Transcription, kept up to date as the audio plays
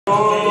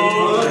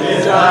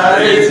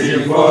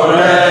Solidarity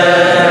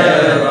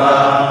forever.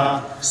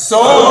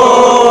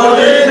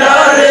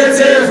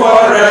 Solidarity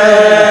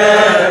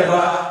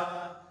forever.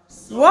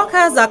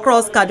 Workers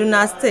across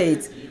Kaduna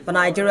State, the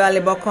Nigeria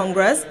Labour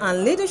Congress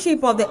and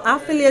leadership of the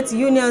affiliate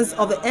unions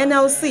of the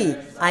NLC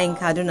are in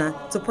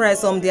Kaduna to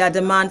press on their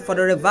demand for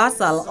the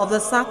reversal of the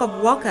sack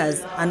of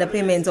workers and the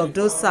payment of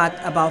those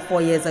sacked about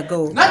 4 years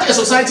ago. Not a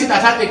society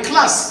that had a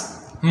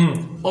class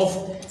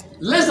of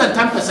less than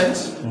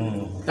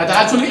 10% that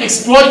are actually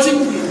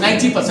exploiting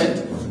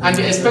 90% and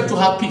they expect to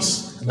have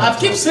peace. I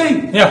keep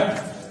saying,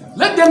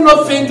 let them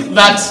not think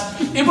that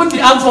even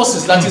the armed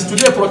forces that is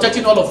today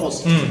protecting all of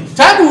us,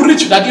 time will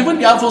reach that even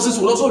the armed forces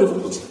will also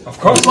revolt. Of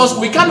course. Because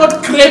we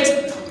cannot create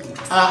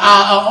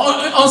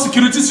an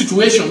insecurity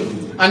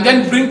situation and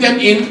then bring them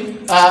in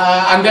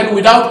and then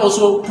without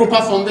also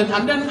proper funding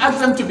and then ask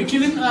them to be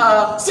killing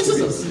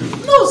citizens.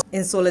 No.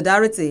 In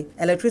solidarity,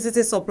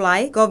 electricity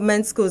supply,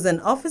 government schools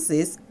and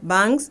offices,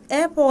 banks,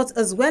 airports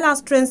as well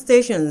as train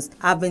stations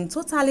have been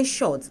totally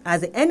shut as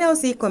the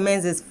NLC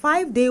commences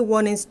 5-day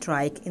warning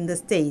strike in the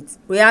state.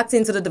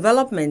 Reacting to the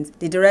development,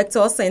 the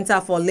Director Center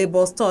for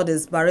Labour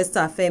Studies,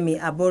 Barrister Femi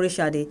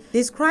Aborisade,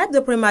 described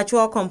the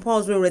premature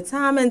compulsory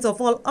retirement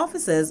of all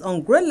officers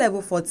on grade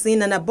level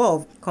 14 and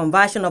above,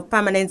 conversion of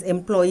permanent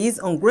employees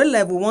on grade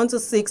level 1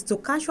 to 6 to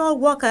casual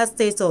worker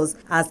status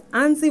as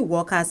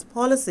anti-workers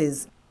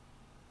policies.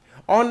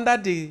 Under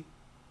the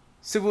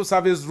civil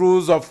service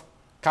rules of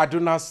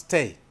Kaduna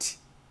State,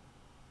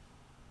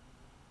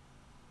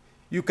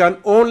 you can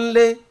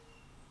only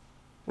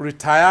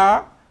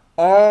retire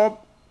or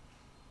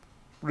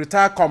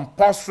retire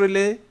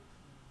compulsorily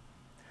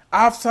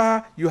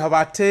after you have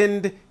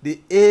attained the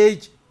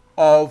age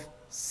of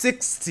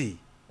 60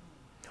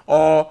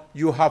 or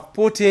you have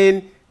put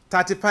in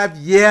 35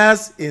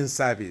 years in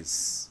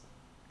service.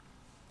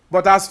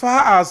 But as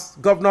far as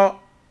Governor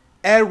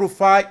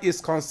El-Rufai is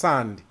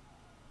concerned,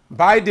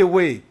 by the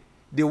way,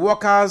 the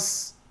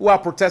workers who are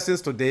protesting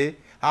today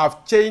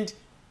have changed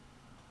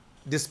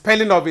the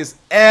spelling of his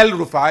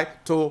El-Rufai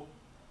to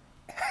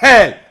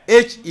Hell,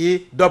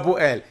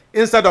 H-E-L-L,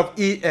 instead of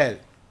E-L.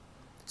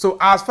 So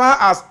as far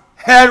as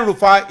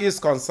El-Rufai is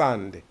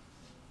concerned,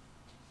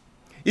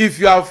 if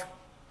you have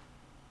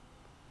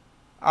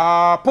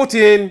put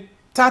in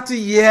 30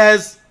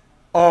 years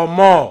or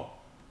more,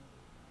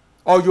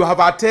 or you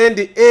have attained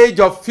the age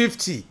of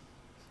 50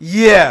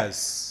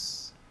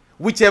 years,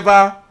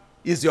 whichever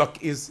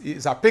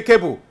is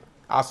applicable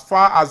as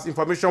far as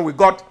information we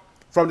got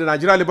from the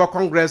Nigeria Labour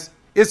Congress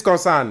is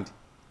concerned,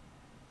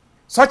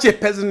 such a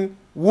person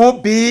will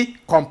be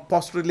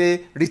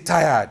compulsorily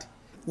retired.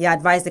 He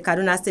advised the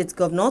Kaduna State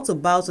Governor to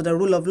bow to the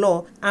rule of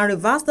law and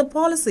reverse the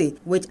policy,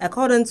 which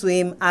according to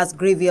him has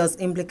grievous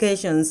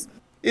implications.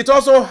 It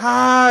also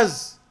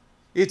has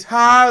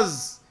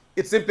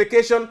its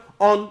implication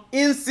on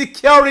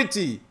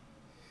insecurity.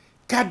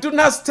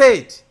 Kaduna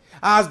State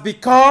has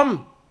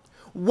become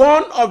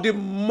one of the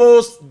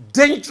most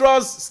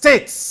dangerous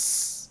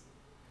states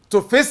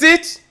to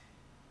visit,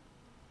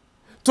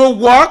 to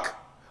work,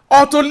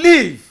 or to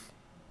live.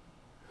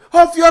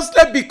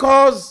 Obviously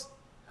because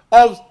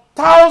of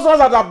thousands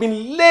that have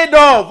been laid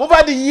off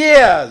over the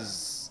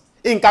years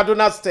in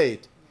Kaduna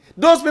State.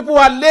 Those people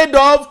who are laid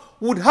off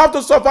would have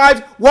to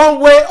survive one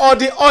way or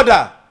the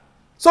other.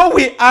 So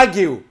we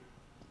argue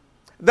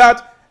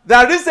that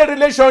there is a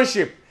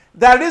relationship,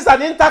 there is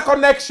an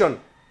interconnection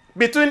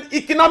between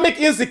economic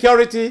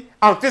insecurity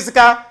and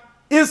physical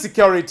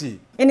insecurity.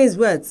 In his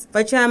words,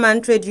 the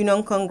Chairman Trade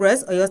Union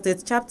Congress Oyo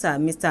State Chapter,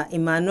 Mr.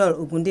 Emmanuel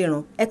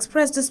Ogundiran,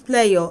 expressed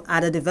displeasure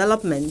at the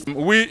development.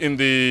 We in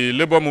the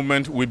labor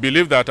movement, we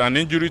believe that an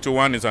injury to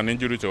one is an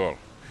injury to all.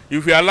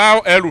 If we allow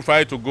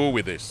El-Rufai to go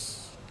with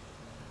this,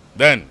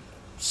 then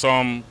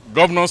some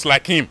governors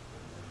like him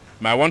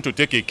might want to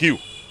take a cue.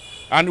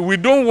 And we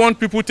don't want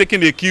people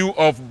taking a cue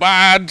of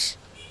bad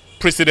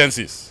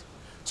precedences.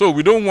 So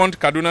we don't want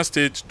Kaduna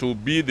State to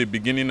be the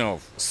beginning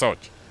of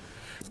such.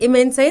 He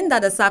maintained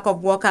that the sack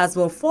of workers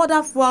will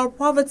further fuel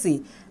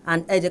poverty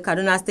and urged the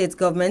Kaduna State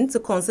government to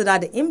consider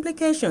the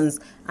implications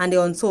and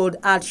the untold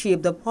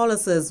hardship the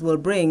policies will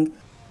bring.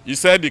 He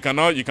said you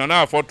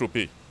cannot afford to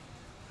pay.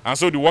 And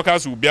so the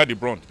workers will bear the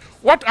brunt.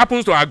 What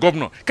happens to our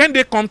governor? Can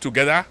they come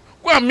together?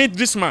 Go and meet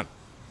this man.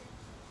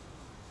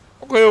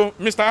 Okay,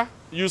 mister,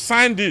 you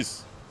signed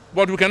this,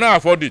 but we cannot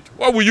afford it.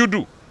 What will you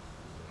do?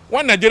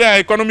 When Nigeria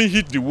economy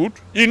hit the wood,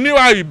 he knew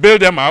how he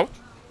bailed them out.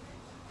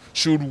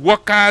 Should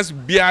workers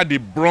bear the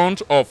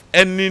brunt of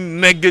any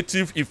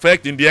negative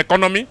effect in the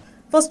economy?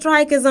 The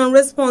strike is in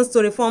response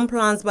to reform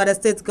plans by the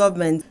state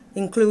government,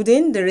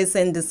 including the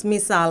recent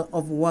dismissal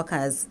of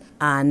workers.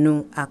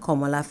 Anu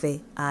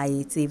Akomolafe,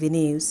 IETV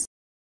News.